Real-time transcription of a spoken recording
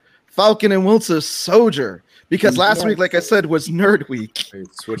Falcon and Winter Soldier. Because last week, like I said, was Nerd Week. Are you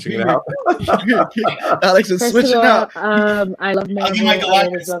switching it out? Alex is switching out. I love Marvel. I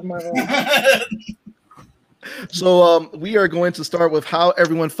always love Marvel. So we are going to start with how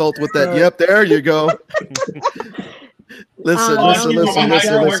everyone felt with that. Yep, there you go. Listen.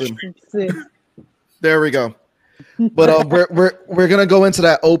 There we go. But we're gonna go into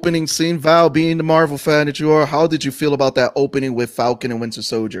that opening scene. Val, being the Marvel fan that you are, how did you feel about that opening with Falcon and Winter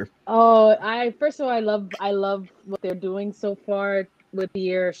Soldier? Oh, first of all, I love what they're doing so far with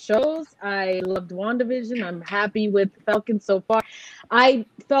their shows. I loved WandaVision. I'm happy with Falcon so far. I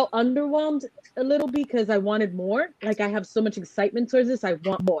felt underwhelmed a little because I wanted more. Like, I have so much excitement towards this. I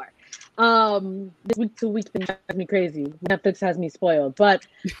want more. This week, 2 weeks been driving me crazy. Netflix has me spoiled, but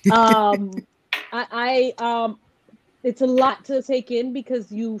it's a lot to take in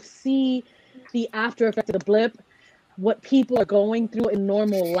because you see the after effect of the blip, what people are going through in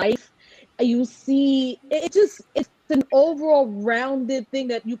normal life. You see it's an overall rounded thing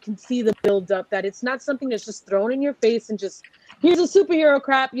that you can see the build up, that it's not something that's just thrown in your face and just here's a superhero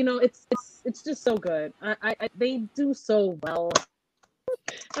crap. You know, it's just so good. They do so well.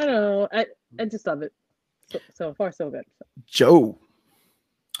 I don't know. I just love it. So far, so good. Joe.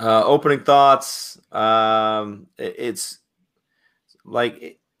 Opening thoughts. It's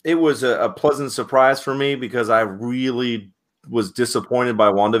like it was a pleasant surprise for me because I really was disappointed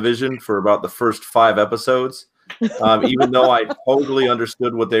by WandaVision for about the first 5 episodes, even though I totally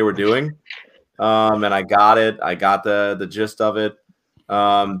understood what they were doing, and I got it. I got the gist of it.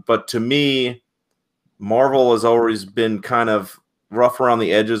 But to me, Marvel has always been kind of rough around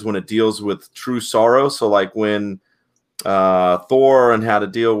the edges when it deals with true sorrow. So like when Thor and had to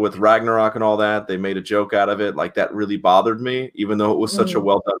deal with Ragnarok and all that, they made a joke out of it. Like, that really bothered me, even though it was such a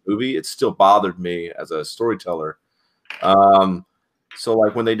well done movie. It still bothered me as a storyteller. So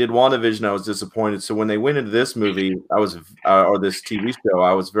like when they did WandaVision, I was disappointed. So when they went into this movie, or this TV show,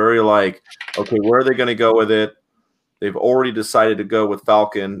 I was very like, okay, where are they going to go with it? They've already decided to go with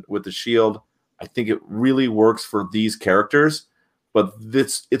Falcon with the shield. I think it really works for these characters. But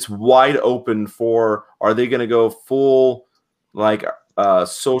it's wide open for, are they going to go full, like,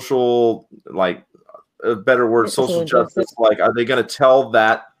 social, like, a better word, social justice? Like, are they going to tell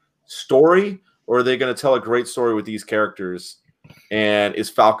that story, or are they going to tell a great story with these characters? And is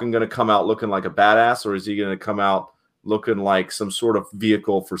Falcon going to come out looking like a badass, or is he going to come out looking like some sort of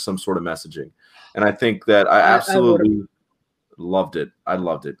vehicle for some sort of messaging? And I think that I absolutely loved it. I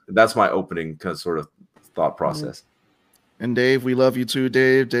loved it. That's my opening kind of sort of thought process. And Dave, we love you too,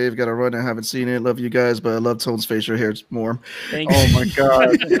 Dave. Dave got to run. I haven't seen it. Love you guys, but I love Tone's facial hair more. Thank you. Oh my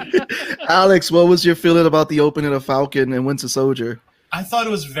God. Alex, what was your feeling about the opening of Falcon and Winter Soldier? I thought it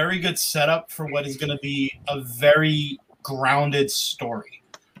was very good setup for what is going to be a very grounded story.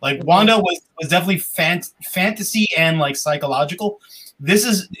 Like, Wanda was definitely fantasy and like psychological. This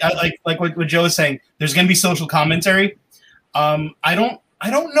is like what Joe is saying. There's going to be social commentary. I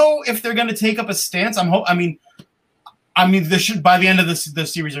don't know if they're going to take up a stance. I mean, this should, by the end of the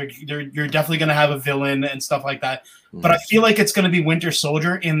series, you're definitely going to have a villain and stuff like that. But I feel like it's going to be Winter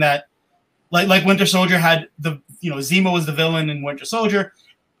Soldier, in that, like Winter Soldier had Zemo was the villain in Winter Soldier,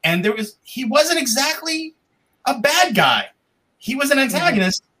 and he wasn't exactly a bad guy. He was an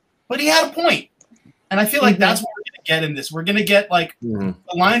antagonist, but he had a point. And I feel like that's what we're going to get in this. We're going to get, like, the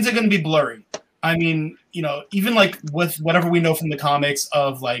lines are going to be blurry. I mean, even like with whatever we know from the comics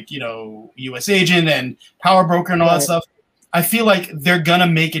of, like, US Agent and Power Broker and all that stuff, I feel like they're going to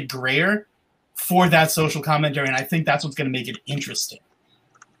make it grayer for that social commentary. And I think that's what's going to make it interesting,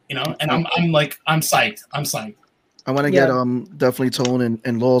 and I'm psyched. I'm psyched. I want to get definitely Tone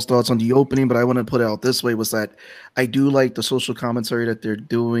and Law's thoughts on the opening, but I want to put it out this way, was that I do like the social commentary that they're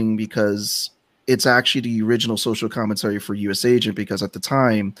doing, because it's actually the original social commentary for US Agent, because at the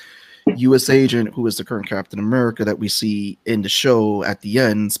time, US Agent, who is the current Captain America that we see in the show at the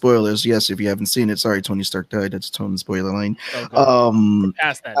end, spoilers, yes, if you haven't seen it, sorry, Tony Stark died, that's Tony's spoiler line. Okay. We're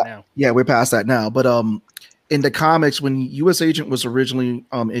past that now. Yeah, we're past that now, but in the comics, when US Agent was originally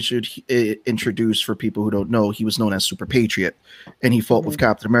introduced, for people who don't know, he was known as Super Patriot, and he fought with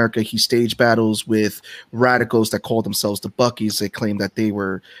Captain America. He staged battles with radicals that called themselves the Buckies. They claimed that they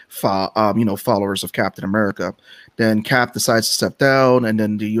were followers of Captain America. Then Cap decides to step down, and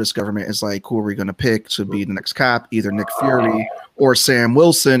then the U.S. government is like, who are we going to pick to be the next Cap? Either Nick Fury or Sam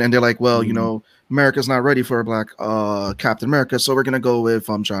Wilson. And they're like, well, America's not ready for a black Captain America, so we're going to go with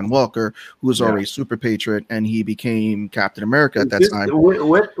John Walker, who was already Super Patriot, and he became Captain America at that time.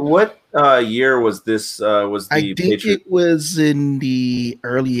 What year was this? I think it was in the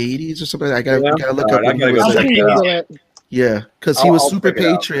early 80s or something. I gotta look up when he was. Yeah, because he was I'll Super check it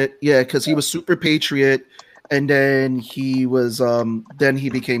out. Patriot. Yeah, because he was Super Patriot, and then he was then he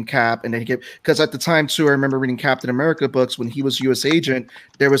became Cap, and then he came because at the time too, I remember reading Captain America books when he was U.S. agent.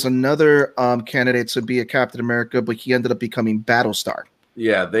 There was another candidate to be a Captain America, but he ended up becoming Battlestar.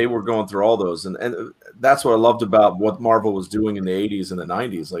 Yeah, they were going through all those, and that's what I loved about what Marvel was doing in the 80s and the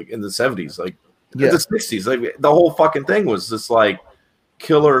 90s, like in the 70s, like in the 60s, like the whole fucking thing was just like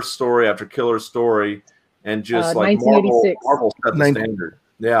killer story after killer story, and just like Marvel set the standard.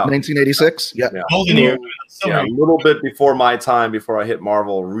 Yeah, 1986. Yeah, golden era. Yeah, a little bit before my time, before I hit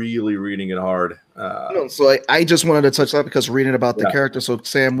Marvel, really reading it hard. So I just wanted to touch that because reading about the character. So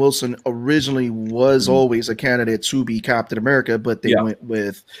Sam Wilson originally was always a candidate to be Captain America, but they went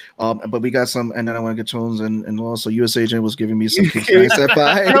with, but we got some, and then I want to get Tones and also US Agent was giving me some nice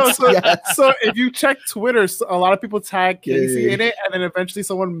advice. So if you check Twitter, a lot of people tag Casey in it, and then eventually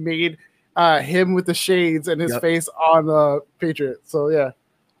someone made him with the shades and his face on Patriot. So yeah.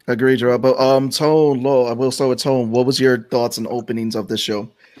 Agreed, Joe. But Tone, I will start with Tone. What was your thoughts and openings of this show?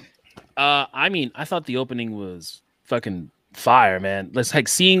 I mean, I thought the opening was fucking fire, man. Let's like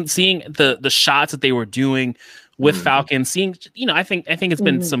seeing the shots that they were doing with Falcon, seeing, you know, I think it's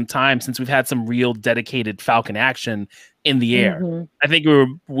been some time since we've had some real dedicated Falcon action in the air. I think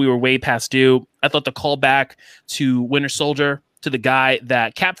we were way past due. I thought the callback to Winter Soldier, to the guy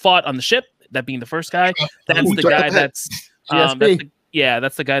that Cap fought on the ship, that being the first guy, that's the guy that's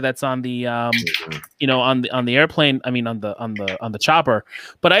that's the guy that's on the you know, on the airplane, I mean on the chopper.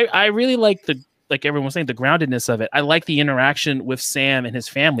 But I really like like everyone was saying, the groundedness of it. I like the interaction with Sam and his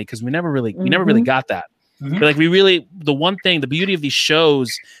family, because we never really got that. But like the beauty of these shows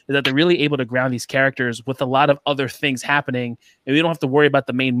is that they're really able to ground these characters with a lot of other things happening, and we don't have to worry about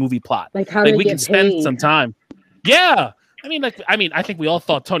the main movie plot. Like how we can spend some time. Yeah. I think we all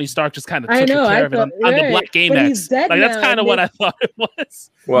thought Tony Stark just kind of took care of it on the Black Gamex. Like that's kind of what I thought it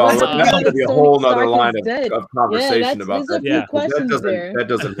was. Well, that would be a whole nother line of conversation about that. Yeah, that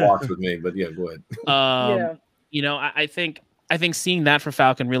doesn't watch with me, but yeah, go ahead. You know, I think seeing that for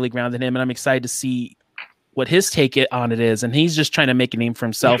Falcon really grounded him, and I'm excited to see what his take on it is. And he's just trying to make a name for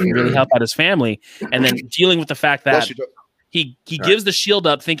himself and really help out his family, and then dealing with the fact that he gives the shield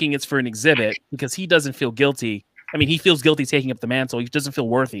up thinking it's for an exhibit because he doesn't feel guilty. I mean, he feels guilty taking up the mantle. He doesn't feel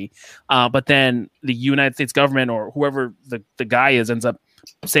worthy. But then the United States government or whoever the guy is ends up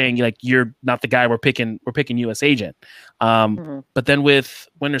saying, like, you're not the guy. We're picking US Agent. But then with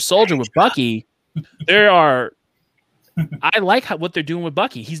Winter Soldier, with Bucky, I like what they're doing with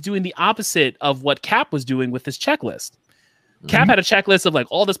Bucky. He's doing the opposite of what Cap was doing with his checklist. Cap had a checklist of like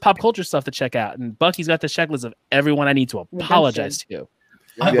all this pop culture stuff to check out, and Bucky's got the checklist of everyone I need to apologize to.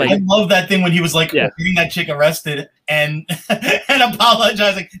 I love that thing when he was like getting that chick arrested and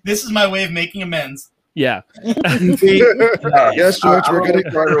apologizing. This is my way of making amends. Yeah. Yes, George, we're gonna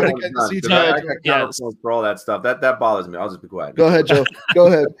get CGI for all that stuff. That bothers me. I'll just be quiet. Go ahead, Joe. Go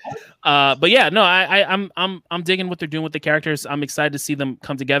ahead. But yeah, no, I'm digging what they're doing with the characters. I'm excited to see them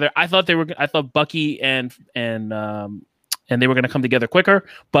come together. I thought Bucky and they were going to come together quicker,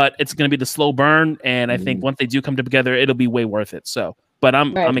 but it's going to be the slow burn. And I think once they do come together, it'll be way worth it. So, but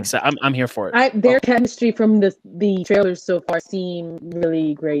I'm excited. I'm here for it. Their chemistry from the trailers so far seem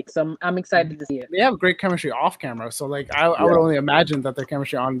really great. So I'm excited to see it. They have great chemistry off camera. So like, I would only imagine that their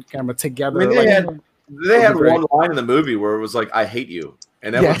chemistry on camera together. I mean, they had one line in the movie where it was like, "I hate you,"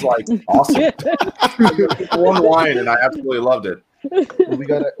 and that was like awesome. One line, and I absolutely loved it. Well,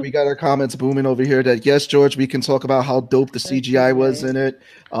 we got our comments booming over here that yes, George, we can talk about how dope the CGI was in it.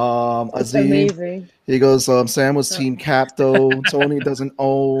 Aziz, amazing. He goes, Sam was Team Cap though. Tony doesn't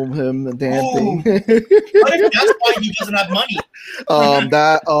owe him the damn thing. That's why he doesn't have money.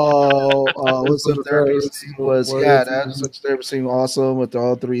 That that's what they were seeing awesome with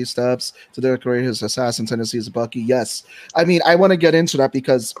all 3 steps to decorate his assassin tendencies. Bucky, yes. I mean, I want to get into that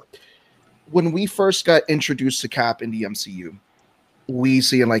because when we first got introduced to Cap in the MCU, we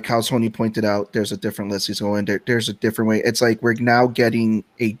see, and like how Tony pointed out, there's a different list he's going. There's a different way. It's like we're now getting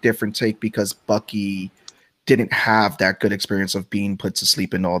a different take because Bucky didn't have that good experience of being put to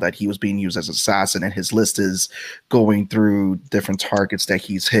sleep and all that. He was being used as an assassin, and his list is going through different targets that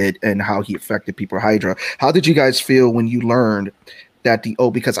he's hit and how he affected people. Hydra. How did you guys feel when you learned that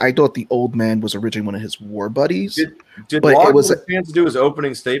because I thought the old man was originally one of his war buddies. Did Law get a chance to do his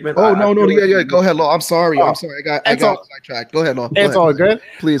opening statement? Oh, no. Go ahead, Law. I'm sorry. I got sidetracked. Go ahead, Law. It's all good.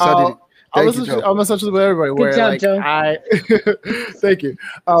 Please. I'm essentially with everybody. Good job, Joe. Thank you.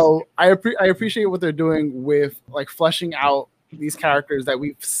 I appreciate what they're doing with like fleshing out these characters that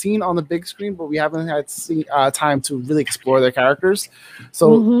we've seen on the big screen, but we haven't had time to really explore their characters. So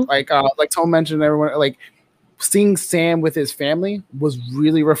like Tom mentioned, everyone like seeing Sam with his family was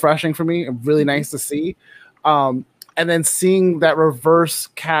really refreshing for me and really nice to see. And then seeing that reverse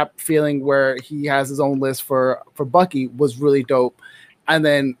Cap feeling where he has his own list for Bucky was really dope. And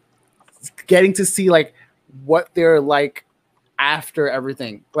then getting to see like what they're like after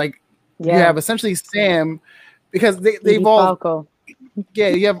everything. Like you have essentially Sam, because they've all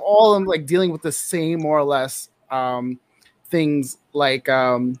you have all of them like dealing with the same more or less things like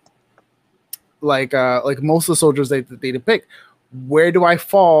most of the soldiers they depict. Where do I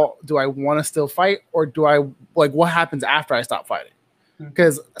fall? Do I want to still fight, or do I like what happens after I stop fighting?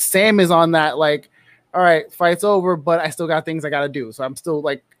 Because Sam is on that like, all right, fight's over, but I still got things I got to do, so I'm still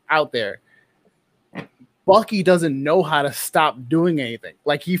like out there. Bucky doesn't know how to stop doing anything.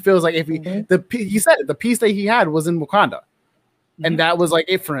 Like he feels like if he said it, the peace that he had was in Wakanda, and that was like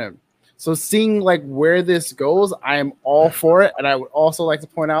it for him. So seeing like where this goes, I am all for it. And I would also like to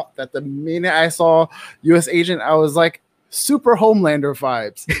point out that the minute I saw U.S. Agent, I was like, super Homelander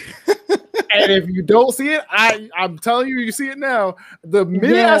vibes. And if you don't see it, I'm telling you, you see it now. The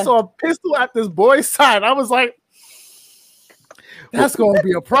minute I saw a pistol at this boy's side, I was like, that's going to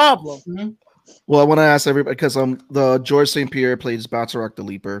be a problem. Well, I want to ask everybody, because the George St. Pierre plays Batroc the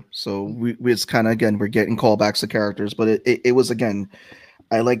Leaper, so it's kind of, again, we're getting callbacks to characters, but it was, again,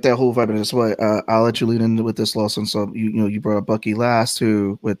 I like that whole vibe, and that's why I'll let you lead in with this, Lawson. So you brought up Bucky last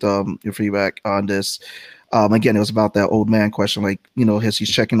too with your feedback on this. Again, it was about that old man question, like, as he's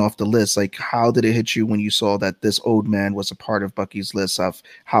checking off the list, like, how did it hit you when you saw that this old man was a part of Bucky's list of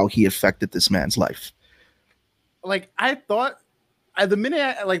how he affected this man's life? Like, I thought the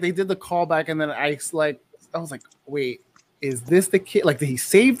minute they did the callback, and then I was like, wait, is this the kid? Like, did he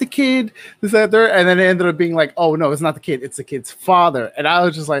save the kid? This, that, there? And then it ended up being like, oh no, it's not the kid, it's the kid's father. And I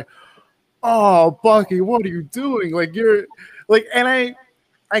was just like, oh, Bucky, what are you doing? Like, you're like, and I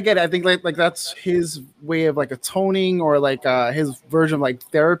get it. I think like that's his way of like atoning, or like his version of like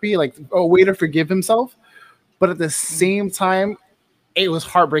therapy, like a way to forgive himself. But at the same time, it was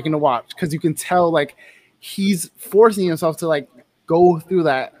heartbreaking to watch, because you can tell like he's forcing himself to like go through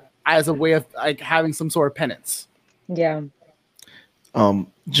that as a way of like having some sort of penance. Yeah.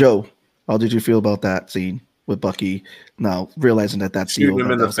 Joe, how did you feel about that scene with Bucky now realizing that that's the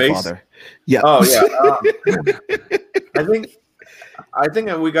father? Yeah. Oh yeah. I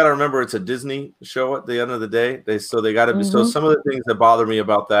think we got to remember it's a Disney show at the end of the day. They got to be. So some of the things that bother me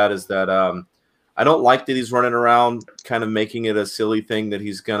about that is that I don't like that he's running around kind of making it a silly thing that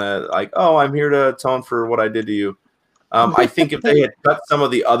he's gonna like, oh, I'm here to atone for what I did to you. I think if they had cut some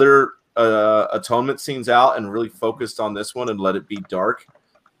of the other atonement scenes out and really focused on this one and let it be dark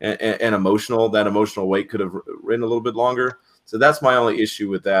and emotional, that emotional weight could have ridden a little bit longer. So that's my only issue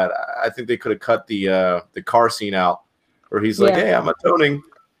with that. I think they could have cut the car scene out, where he's like, hey, I'm atoning.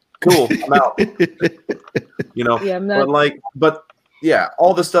 Cool, I'm out. But yeah,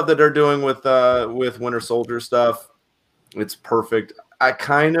 all the stuff that they're doing with Winter Soldier stuff, it's perfect.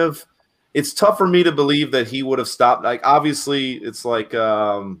 It's tough for me to believe that he would have stopped. Like, obviously, it's like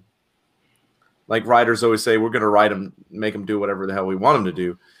writers always say, we're going to write him, make him do whatever the hell we want him to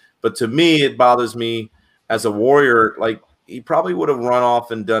do. But to me, it bothers me as a warrior. Like, he probably would have run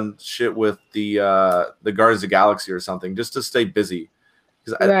off and done shit with the Guardians of the Galaxy or something, just to stay busy.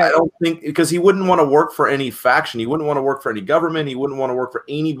 Because I don't think, because he wouldn't want to work for any faction. He wouldn't want to work for any government. He wouldn't want to work for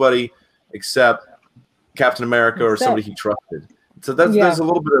anybody except Captain America or somebody he trusted. So there's a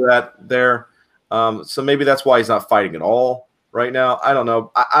little bit of that there. So maybe that's why he's not fighting at all right now. I don't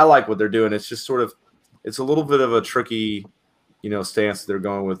know. I like what they're doing. It's just sort of, it's a little bit of a tricky, stance they're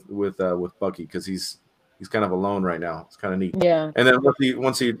going with Bucky, because he's kind of alone right now. It's kind of neat. Yeah. And then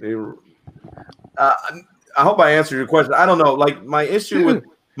once he I hope I answered your question. I don't know. Like, my issue with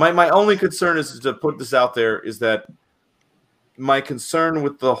my only concern is to put this out there, is that my concern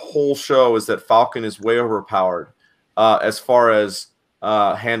with the whole show is that Falcon is way overpowered as far as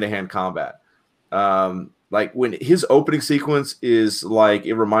hand-to-hand combat. Like, when his opening sequence is like,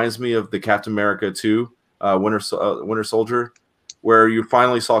 it reminds me of the Captain America 2 Winter Soldier, where you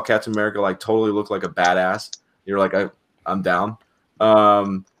finally saw Captain America like totally look like a badass. You're like, I'm down.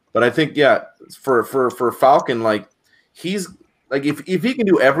 But I think, for Falcon, like, he's like, if he can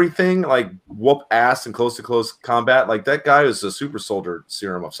do everything, like whoop ass in close to close combat, like, that guy is a super soldier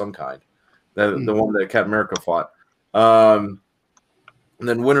serum of some kind. The one that Captain America fought. And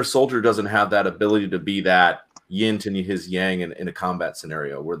then Winter Soldier doesn't have that ability to be that yin to his yang in a combat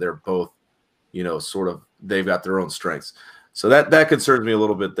scenario where they're both, sort of, they've got their own strengths. So that concerns me a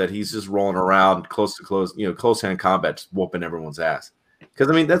little bit, that he's just rolling around close to close, close hand combat, just whooping everyone's ass. Because,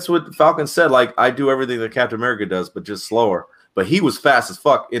 I mean, that's what Falcon said. Like, I do everything that Captain America does, but just slower. but he was fast as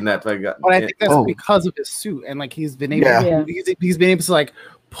fuck in that thing. But I think that's because of his suit, and like he's been able, he's been able to like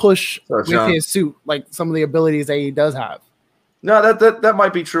push with his suit, like some of the abilities that he does have. No, that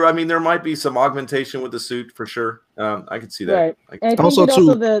might be true. I mean, there might be some augmentation with the suit for sure. I can see that. Right. And I think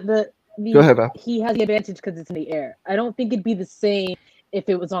go ahead, Val. He has the advantage because it's in the air. I don't think it'd be the same if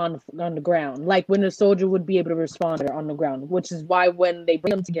it was on the ground, like when a soldier would be able to respond on the ground, which is why when they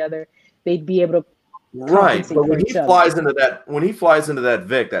bring them together, they'd be able to. Right, but when he flies into that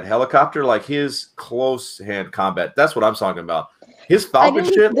Vic, that helicopter, like his close hand combat, that's what I'm talking about. His Falcon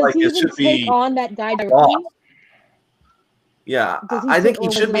shit, like it should be on that guy directly. Yeah, I think he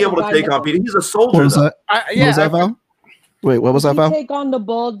should be able to take on Peter. He's a soldier. What was that? What was that, Val? Wait, what was that, Val? Did he take on the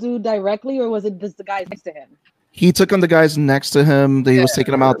bald dude directly, or was it just the guys next to him? He took on the guys next to him. He was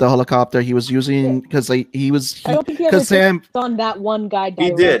taking him out the helicopter. He was using because I don't think he ever Sam on that one guy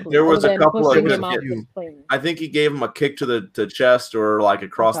directly. He did. There was a couple of I think he gave him a kick to the chest or like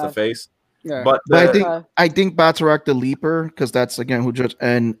across the face. Yeah. But I think Batarak the Leaper, because that's again who judge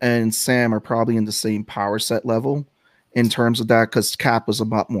and Sam are probably in the same power set level in terms of that, because Cap was a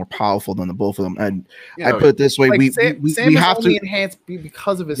lot more powerful than the both of them. And I put it this way: like we have to enhance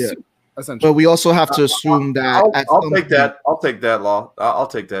because of his suit. But we also have to assume that I'll take that. I'll take that, Law. I'll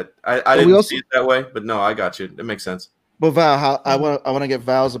take that. I didn't see it that way, but no, I got you. It makes sense. But Val, I want to get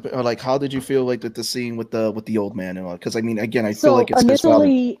Val's like, how did you feel like the scene with the old man and all? Because I mean, again, I feel like it's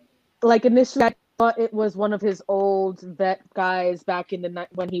initially I thought it was one of his old vet guys back in the night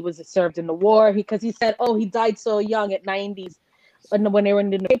when he was served in the war. Because he said, "Oh, he died so young at 90s," when they were in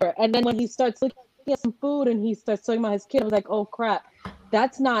the paper. And then when he starts looking at some food and he starts talking about his kid, I was like, "Oh crap,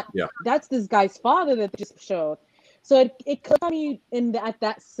 that's this guy's father that they just showed." So it clicked on me at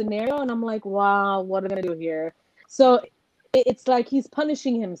that scenario, and I'm like, "Wow, what am I gonna do here?" So it's like he's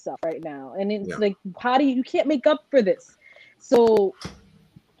punishing himself right now, and it's like, how do you can't make up for this? So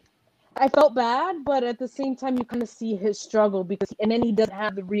I felt bad, but at the same time, you kind of see his struggle and then he doesn't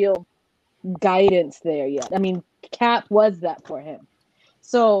have the real guidance there yet. I mean, Cap was that for him.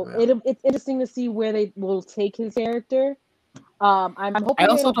 So it's interesting to see where they will take his character. I'm hoping. I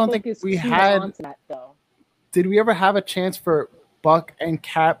also don't think we had that, though. Did we ever have a chance for Buck and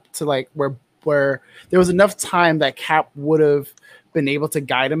Cap to like where there was enough time that Cap would have been able to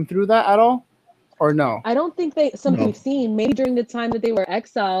guide him through that at all, or no? I don't think we've seen. Maybe during the time that they were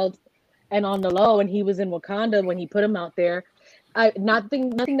exiled and on the low, and he was in Wakanda when he put him out there.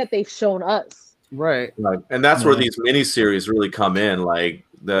 Nothing that they've shown us. Right. And that's where these miniseries really come in. Like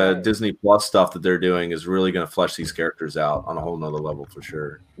the Disney Plus stuff that they're doing is really going to flesh these characters out on a whole nother level for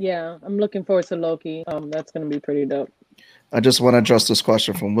sure. Yeah, I'm looking forward to Loki. That's going to be pretty dope. I just want to address this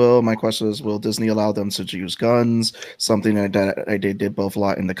question from Will. My question is, will Disney allow them to use guns? Something that they did both a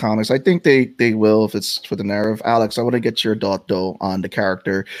lot in the comics. I think they will if it's for the narrative. Alex, I want to get your thought though on the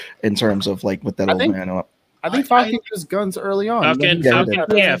character in terms of like with that old man. I think Falcon used guns early on.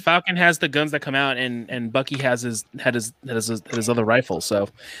 Falcon has the guns that come out, and Bucky has his other rifle. So,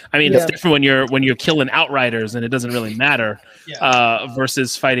 I mean, it's different when you're killing outriders, and it doesn't really matter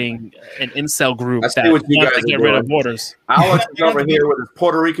versus fighting an incel group that wants to get rid of borders. Alex is over here with his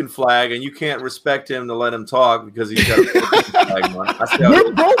Puerto Rican flag, and you can't respect him to let him talk because he's got a Puerto Rican flag.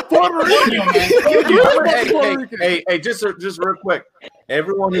 We're both Puerto Rican. Hey, just real quick.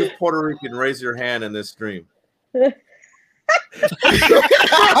 Everyone who's Puerto Rican, raise your hand in this stream. Damn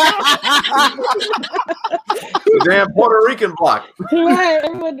Puerto Rican block. Right,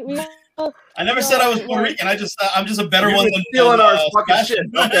 I never said I was Puerto Rican. I'm just a better one than stealing our fucking shit.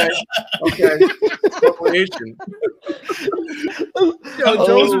 Okay. Appropriation. I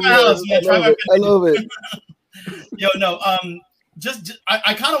love it. Yo, no.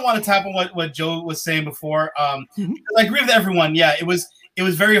 I kind of want to tap on what Joe was saying before. I agree with everyone. Yeah, it was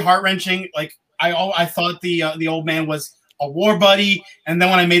very heart wrenching. Like I thought the old man was a war buddy, and then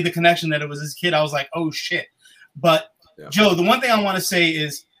when I made the connection that it was his kid, I was like, oh shit. But Joe, the one thing I want to say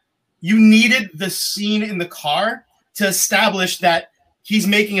is you needed the scene in the car to establish that he's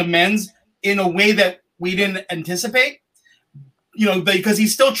making amends in a way that we didn't anticipate. You know, because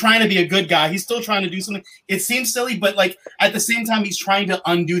he's still trying to be a good guy. He's still trying to do something. It seems silly, but like at the same time, he's trying to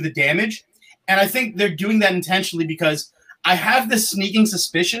undo the damage. And I think they're doing that intentionally because I have this sneaking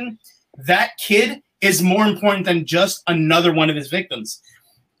suspicion that kid is more important than just another one of his victims.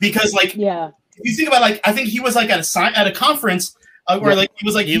 Because like, if you think about like, I think he was like at a conference where like he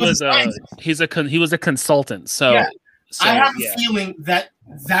was a consultant. So, so I have a feeling that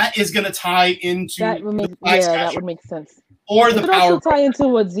is going to tie into that would make sense. Or the power tie into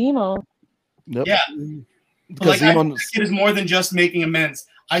what Zemo. Yep. Yeah. Like, this kid is more than just making amends.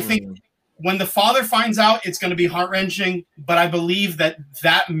 I think when the father finds out, it's going to be heart-wrenching, but I believe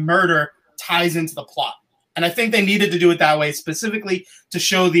that murder ties into the plot. And I think they needed to do it that way, specifically to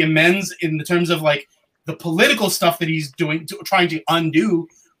show the amends in the terms of like the political stuff that he's doing, trying to undo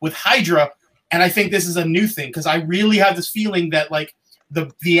with Hydra. And I think this is a new thing, because I really have this feeling that like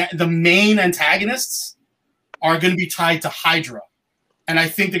the main antagonists are going to be tied to Hydra. And I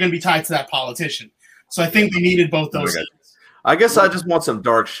think they're going to be tied to that politician. So I think they needed both those things. I guess I just want some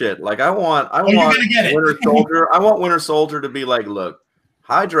dark shit. Like I want Winter Soldier. I want Winter Soldier to be like, look,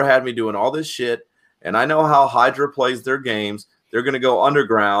 Hydra had me doing all this shit, and I know how Hydra plays their games. They're going to go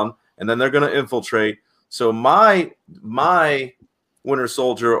underground, and then they're going to infiltrate. So my Winter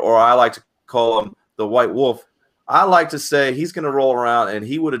Soldier, or I like to call him the White Wolf, I like to say he's going to roll around, and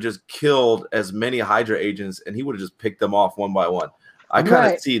he would have just killed as many Hydra agents, and he would have just picked them off one by one. I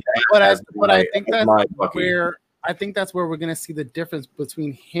kind of see that. But I think that's where we're going to see the difference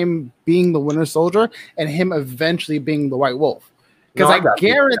between him being the Winter Soldier and him eventually being the White Wolf. Because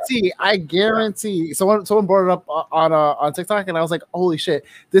I guarantee. Someone brought it up on TikTok, and I was like, "Holy shit!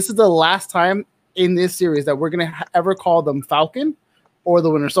 This is the last time in this series that we're going to ever call them Falcon or the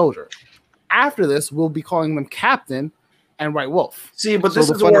Winter Soldier. After this, we'll be calling them Captain and White Wolf." See, but this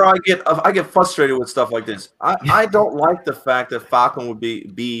is where I get frustrated with stuff like this. I don't like the fact that Falcon would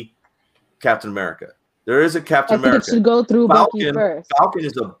be Captain America. There is a Captain America. It should go through Bucky first. Falcon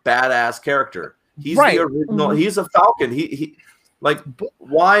is a badass character. He's the original. Mm-hmm. He's a Falcon. He like.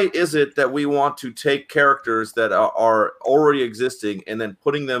 Why is it that we want to take characters that are already existing and then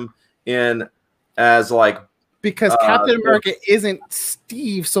putting them in as like? Because Captain America isn't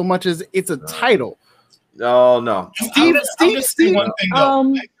Steve so much as it's a title. Oh no, Steve. One thing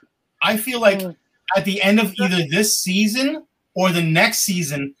though, I feel like at the end of either this season or the next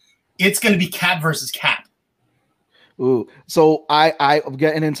season, it's going to be Cap versus Cap. Ooh, so I'm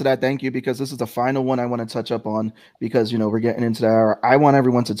getting into that. Thank you, because this is the final one I want to touch up on, because we're getting into that. I want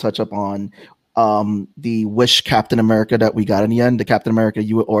everyone to touch up on the Wish Captain America that we got in the end. The Captain America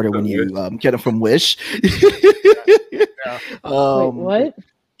you would order when you get it from Wish. Wait, what?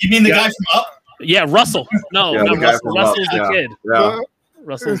 You mean the guy from Up? Yeah, Russell. No, Russell. Russell's the kid. Yeah.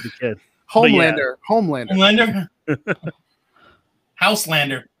 Russell's the kid. Homelander.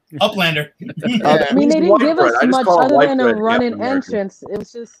 Houselander. Uplander. I mean, they didn't give us much other than a running entrance. It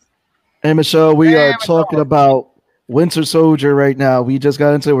was just. Hey, Michelle, we are talking about Winter Soldier right now. We just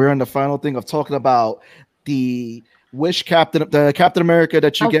got into it. We're in the final thing of talking about the Wish Captain America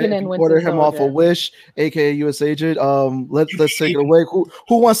that you get if you order him off of Wish, aka US Agent. Let's take it away.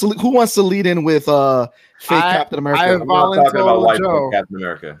 Who wants to lead in with fake Captain America? I volunteered Captain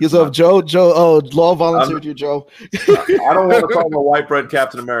America. Joe. Oh, Law volunteered you, Joe. I don't want to call him a white bread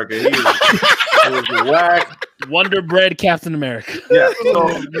Captain America. He is whack. Wonder Bread Captain America. Yeah.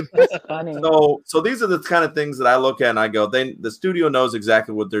 That's funny. So these are the kind of things that I look at and I go, the studio knows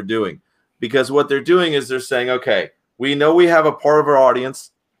exactly what they're doing, because what they're doing is they're saying, okay, we know we have a part of our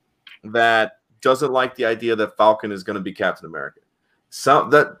audience that doesn't like the idea that Falcon is going to be Captain America.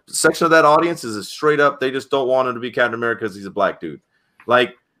 That section of that audience is straight up, they just don't want him to be Captain America because he's a black dude.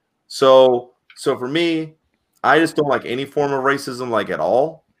 Like, so for me, I just don't like any form of racism, like at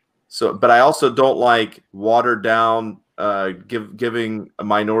all. So, but I also don't like watered down, giving a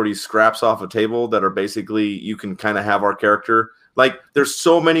minority scraps off a table that are basically, you can kind of have our character. Like, there's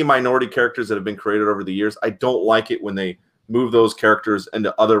so many minority characters that have been created over the years. I don't like it when they move those characters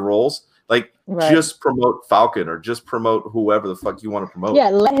into other roles. Like, just promote Falcon or just promote whoever the fuck you want to promote. Yeah,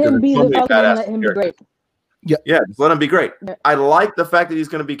 let him be the Falcon and let him be great. Yeah, just let him be great. Yeah. I like the fact that he's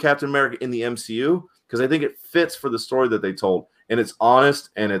going to be Captain America in the MCU, because I think it fits for the story that they told, and it's honest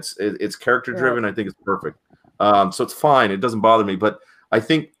and it's character driven. I think it's perfect. So it's fine. It doesn't bother me. But I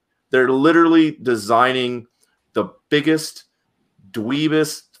think they're literally designing the biggest,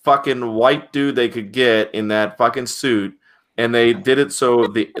 dweebest fucking white dude they could get in that fucking suit, and they did it so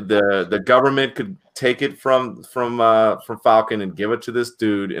the government could take it from Falcon and give it to this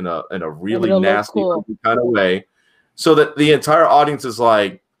dude in a really nasty kind of way, so that the entire audience is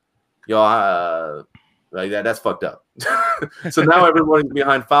like, yo, like that's fucked up. So now everybody's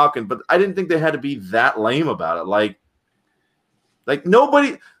behind Falcon, but I didn't think they had to be that lame about it. Like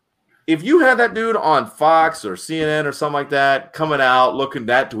nobody. If you had that dude on Fox or CNN or something like that coming out looking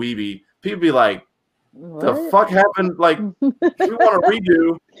that dweeby, people be like, the fuck happened? Like, we want to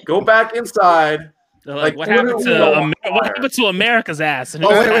redo, go back inside. Like, what happened to America's ass? Oh,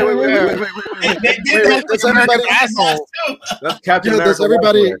 wait. That's Captain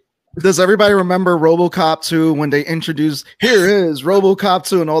America. Does everybody remember RoboCop 2 when they introduced, here is RoboCop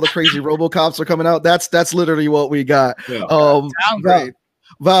 2 and all the crazy RoboCops are coming out? That's literally what we got. Sounds great.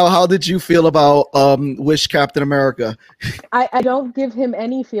 Val, how did you feel about Wish Captain America? I don't give him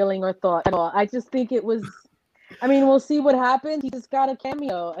any feeling or thought at all. I just think it was. I mean, we'll see what happens. He just got a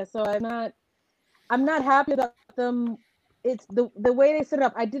cameo, so I'm not happy about them. It's the way they set it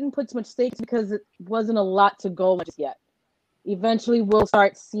up. I didn't put too much stakes because it wasn't a lot to go just yet. Eventually, we'll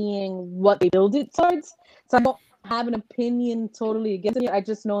start seeing what they build it towards. So I don't have an opinion totally against it. I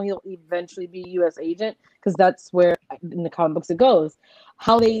just know he'll eventually be U.S. agent because that's where in the comic books it goes.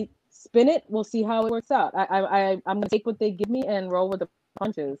 How they spin it, we'll see how it works out. I'm gonna take what they give me and roll with the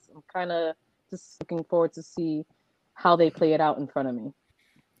punches. I'm kind of just looking forward to see how they play it out in front of me.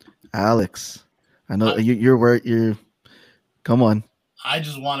 Alex, I know you're. Come on. I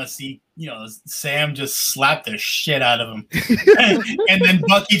just want to see, Sam just slap the shit out of him. And then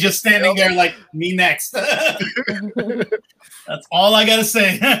Bucky just standing there like, me next. That's all I got to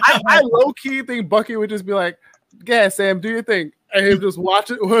say. I low-key think Bucky would just be like, yeah, Sam, do your thing. And him just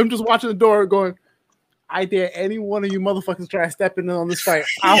watching the door going, I dare any one of you motherfuckers try to step in on this fight.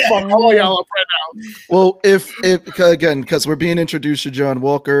 I'll fuck all y'all up right now. Well, because we're being introduced to John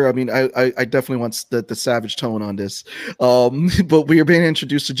Walker. I mean, I definitely want the savage tone on this. But we are being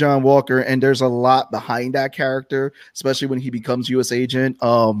introduced to John Walker, and there's a lot behind that character, especially when he becomes U.S. agent.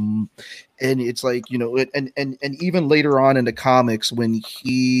 And it's like, and even later on in the comics when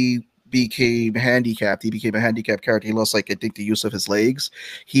he became handicapped, he became a handicapped character. He lost, I think, the use of his legs.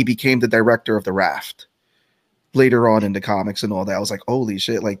 He became the director of the Raft. Later on in the comics and all that, I was like, holy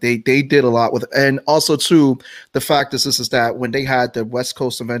shit, like they did a lot with, and also too, the fact is that when they had the West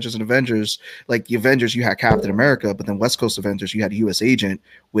Coast Avengers and Avengers, like the Avengers, you had Captain America, but then West Coast Avengers, you had a U.S. agent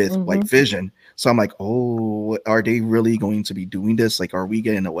with like Vision. So I'm like, oh, are they really going to be doing this? Like, are we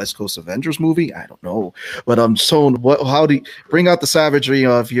getting a West Coast Avengers movie? I don't know. But so how do you bring out the savagery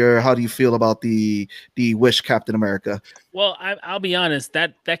of how do you feel about the Wish Captain America? Well, I'll be honest,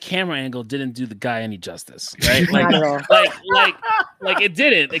 that camera angle didn't do the guy any justice, right? Like it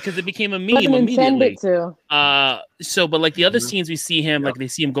didn't, because it became a meme immediately. So, but like the other scenes we see him, like they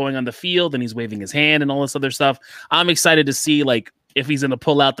see him going on the field and he's waving his hand and all this other stuff. I'm excited to see like if he's going to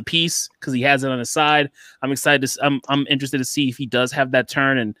pull out the piece because he has it on his side. I'm excited I'm interested to see if he does have that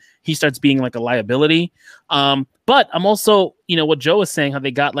turn and he starts being like a liability. But I'm also, what Joe was saying, how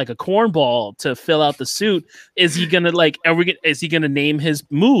they got like a cornball to fill out the suit. Is he gonna is he gonna name his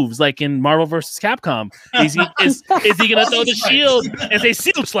moves like in Marvel vs. Capcom? Is he gonna throw the shield and say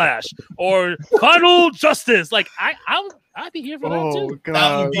Seal Slash or Final Justice? Like I'd be here for that too.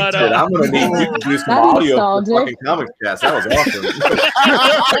 God. But, I'm gonna need you to do some audio for fucking Comics Cast. That was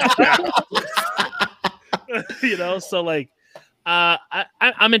awesome. So like.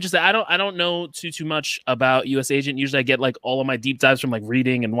 I'm interested. I don't know too much about U.S. Agent. Usually, I get like all of my deep dives from like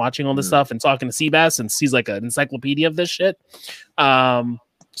reading and watching all this stuff and talking to Seabass, and he's like an encyclopedia of this shit. So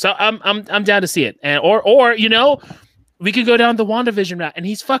I'm down to see it, and or we could go down the WandaVision route, and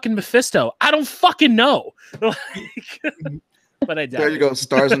he's fucking Mephisto. I don't fucking know. But I doubt. There you go,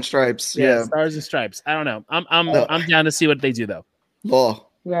 Stars and Stripes. Yeah, Stars and Stripes. I don't know. I'm down to see what they do though. Law.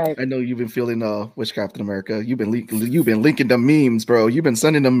 Right. I know you've been feeling Wish Captain America. You've been linking them memes, bro. You've been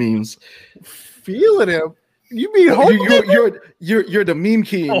sending them memes. Feeling him. You mean you're the meme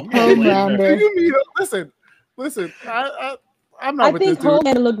king. Homelander. You mean listen. I'm not. I think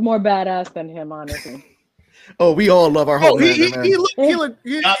Homelander looked more badass than him, honestly. Oh, we all love our Homelander. He looked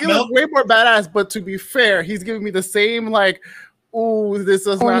way more badass. But to be fair, he's giving me the same like. Ooh, this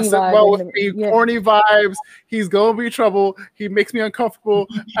does not sit well with me. Yeah. Corny vibes. He's gonna be trouble. He makes me uncomfortable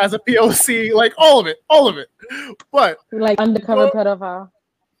as a POC. Like all of it. But like undercover pedophile.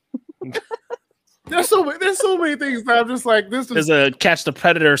 There's so many things that I'm just like this. There's a Catch the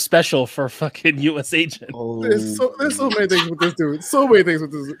Predator special for fucking U.S. Agent. Oh. There's so many things with this dude.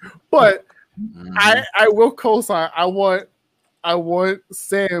 But I will co-sign. I want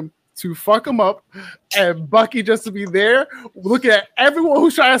Sam to fuck him up and Bucky just to be there looking at everyone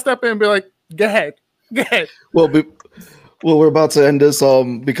who's trying to step in and be like, go ahead. Well, we're about to end this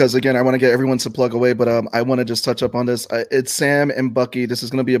because again, I want to get everyone to plug away, but I want to just touch up on this. It's Sam and Bucky. This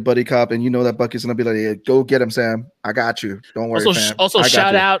is going to be a buddy cop, and you know that Bucky's going to be like, hey, go get him, Sam. I got you. Don't worry. Also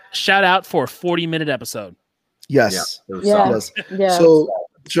shout out for a 40-minute episode. Yes. Yeah. So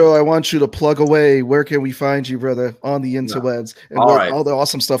Joe, I want you to plug away. Where can we find you, brother, on the interwebs and all the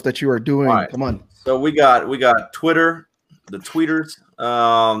awesome stuff that you are doing? Right. Come on. So we got Twitter, the tweeters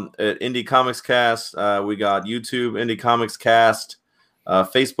at Indie Comics Cast. We got YouTube, Indie Comics Cast,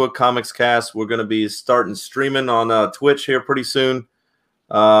 Facebook Comics Cast. We're going to be starting streaming on Twitch here pretty soon,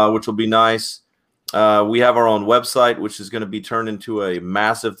 which will be nice. We have our own website, which is going to be turned into a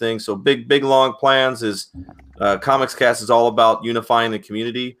massive thing. So big long plans is Comics Cast is all about unifying the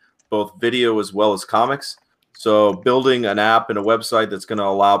community, both video as well as comics. So building an app and a website that's going to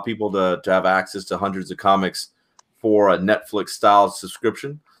allow people to have access to hundreds of comics for a Netflix-style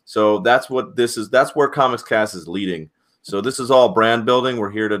subscription. So that's what this is. That's where Comics Cast is leading. So this is all brand building.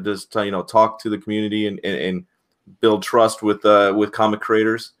 We're here to just talk to the community and build trust with comic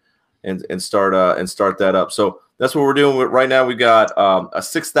creators and start that up. So that's what we're doing right now. We got a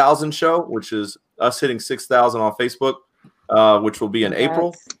 6,000 show, which is us hitting 6,000 on Facebook, which will be in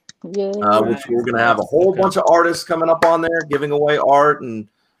April. Which we're going to have a whole bunch of artists coming up on there, giving away art and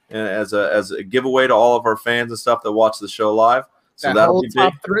as a giveaway to all of our fans and stuff that watch the show live. So that'll be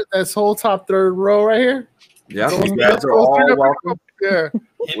big. This whole top third row right here. Yeah, you guys are all welcome. Yeah,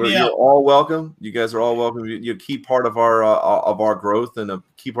 you're all welcome. You guys are all welcome. You're a key part of our growth and a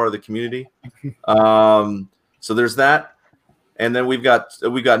key part of the community. So there's that, and then we've got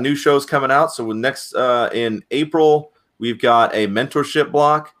new shows coming out. So next in April, we've got a mentorship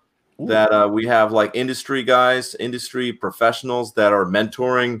block that we have like industry guys, industry professionals that are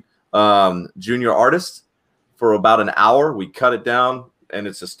mentoring junior artists for about an hour. We cut it down, and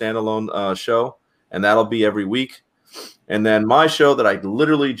it's a standalone show, and that'll be every week. And then my show that I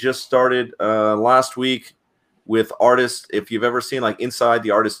literally just started last week with artists. If you've ever seen like Inside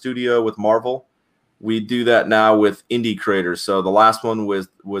the Artist Studio with Marvel, we do that now with indie creators. So the last one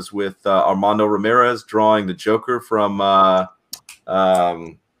was with Armando Ramirez drawing the Joker from the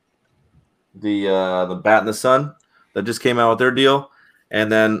Bat and the Sun that just came out with their deal. And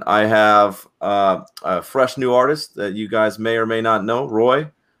then I have a fresh new artist that you guys may or may not know, Roy,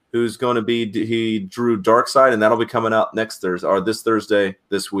 who's going to be, he drew Darkseid, and that'll be coming out next Thursday or this Thursday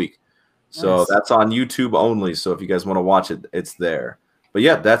this week. So nice. That's on YouTube only. So if you guys want to watch it, it's there. But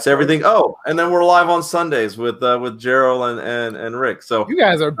yeah, that's everything. Oh, and then we're live on Sundays with Gerald and Rick. So you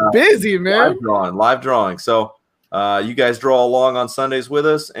guys are busy, man. Live drawing. So you guys draw along on Sundays with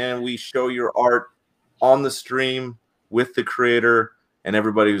us, and we show your art on the stream with the creator and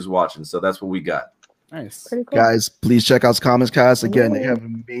everybody who's watching. So that's what we got. Nice. Cool. Guys, please check out Comics Cast. Again, they have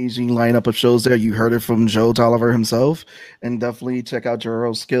an amazing lineup of shows there. You heard it from Joe Tolliver himself. And definitely check out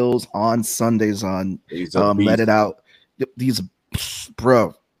Gerald's skills on Sundays on Let It Out. These,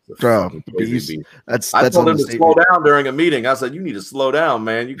 bro. That's I told him to slow down during a meeting. I said, you need to slow down,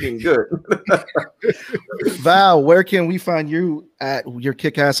 man. You're getting good. Val, where can we find you at your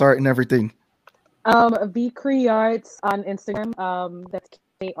kick-ass art and everything? VCree Arts on Instagram. That's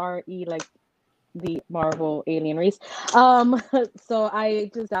KRE, like the Marvel alien race. So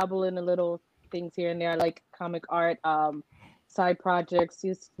I just dabble in a little things here and there, like comic art, side projects,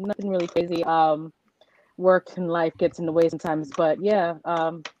 just nothing really crazy. Work and life gets in the way sometimes, but yeah,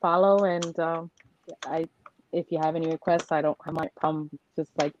 follow, and if you have any requests, I don't have my problem just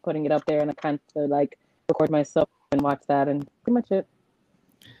like putting it up there, and I kind of like record myself and watch that, and pretty much it.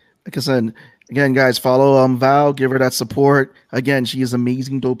 Like I said, again, guys, follow Val, give her that support. Again, she is an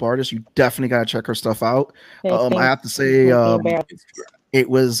amazing, dope artist. You definitely gotta check her stuff out. I have to say, it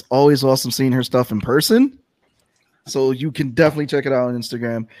was always awesome seeing her stuff in person. So you can definitely check it out on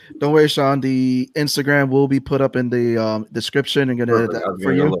Instagram. Don't worry, Sean. The Instagram will be put up in the description and gonna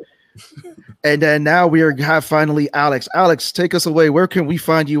for you. And then now we have finally Alex. Alex, take us away. Where can we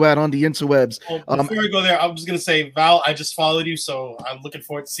find you at on the interwebs? Well, before we go there, I was just gonna say, Val, I just followed you, so I'm looking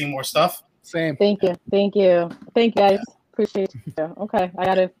forward to seeing more stuff. Same. Thank you, guys. Appreciate you. Okay, I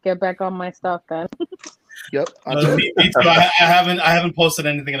gotta get back on my stuff then. Yep. Me too. I haven't posted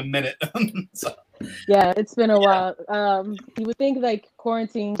anything in a minute. So. Yeah, it's been a while. You would think like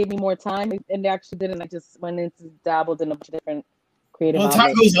quarantine gave me more time, and they actually didn't. I just went into dabbled in a bunch of different creative. Well,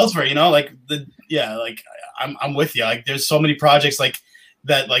 time goes elsewhere, like I'm with you. Like there's so many projects like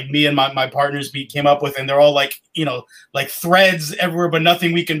that, like me and my partners came up with, and they're all like like threads everywhere, but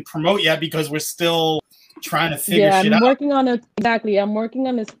nothing we can promote yet because we're still trying to figure shit out. I'm working on I'm working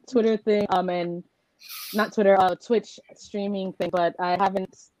on this Twitter thing, and not Twitter, Twitch streaming thing, but I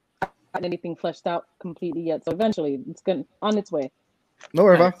haven't gotten anything fleshed out completely yet. So eventually, it's on its way. No,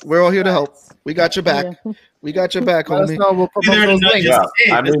 Eva, we're all here to help. We got your back. Yeah. We got your back, homie. We'll promote those links. Yeah.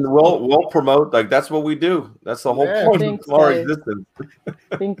 I mean, we'll promote. Like that's what we do. That's the whole point of our existence.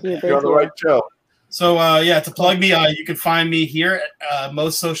 Thank you. You're on the right show. So to plug me, you can find me here.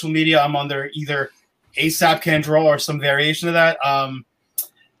 Most social media, I'm on there either ASAP Can Draw or some variation of that.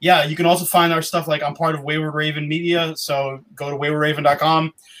 You can also find our stuff. Like I'm part of Wayward Raven Media, so go to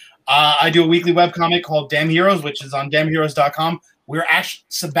waywardraven.com. I do a weekly webcomic called Damn Heroes, which is on damnheroes.com. We're actually,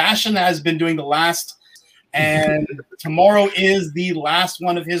 Sebastian has been doing the last, and tomorrow is the last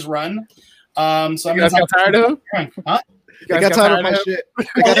one of his run. So you guys got tired of him? Huh? I got tired of my shit.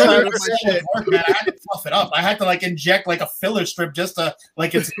 I got tired of my shit. Man, I had to tough it up. I had to like inject like a filler strip just to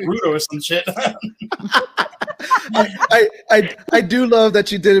like it's Naruto or some shit. I do love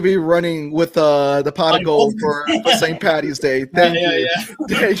that you did be running with the pot of gold for St. Patty's Day. Thank you.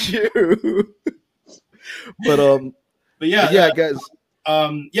 Thank you. But yeah, guys.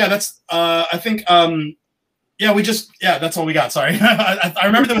 That's I think that's all we got. Sorry. I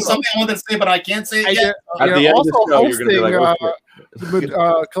remember there was something I wanted to say, but I can't say it yet. At the end of the show, you're gonna be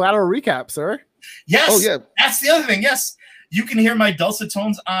like, collateral recap, sir. Yes. Oh yeah. That's the other thing. Yes. You can hear my dulcet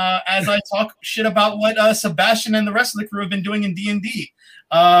tones as I talk shit about what Sebastian and the rest of the crew have been doing in D&D.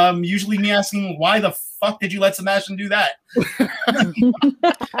 Usually me asking, why the fuck did you let Sebastian do that?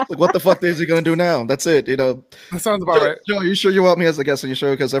 Like, what the fuck is he gonna do now? That's it. You know. That sounds about right. Joe, you sure you want me as a guest on your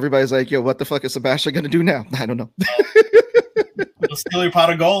show? Because everybody's like, yo, what the fuck is Sebastian gonna do now? I don't know. He'll steal your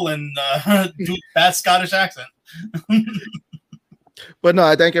pot of gold and do that Scottish accent. But no,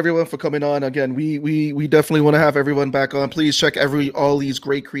 I thank everyone for coming on. Again, we definitely want to have everyone back on. Please check all these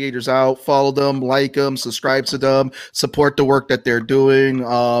great creators out. Follow them, like them, subscribe to them, support the work that they're doing.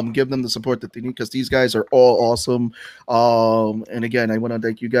 Give them the support that they need because these guys are all awesome. And again, I want to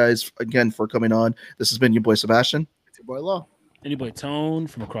thank you guys again for coming on. This has been your boy Sebastian. It's your boy Law. And your boy Tone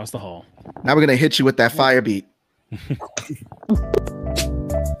from across the hall. Now we're gonna hit you with that fire beat.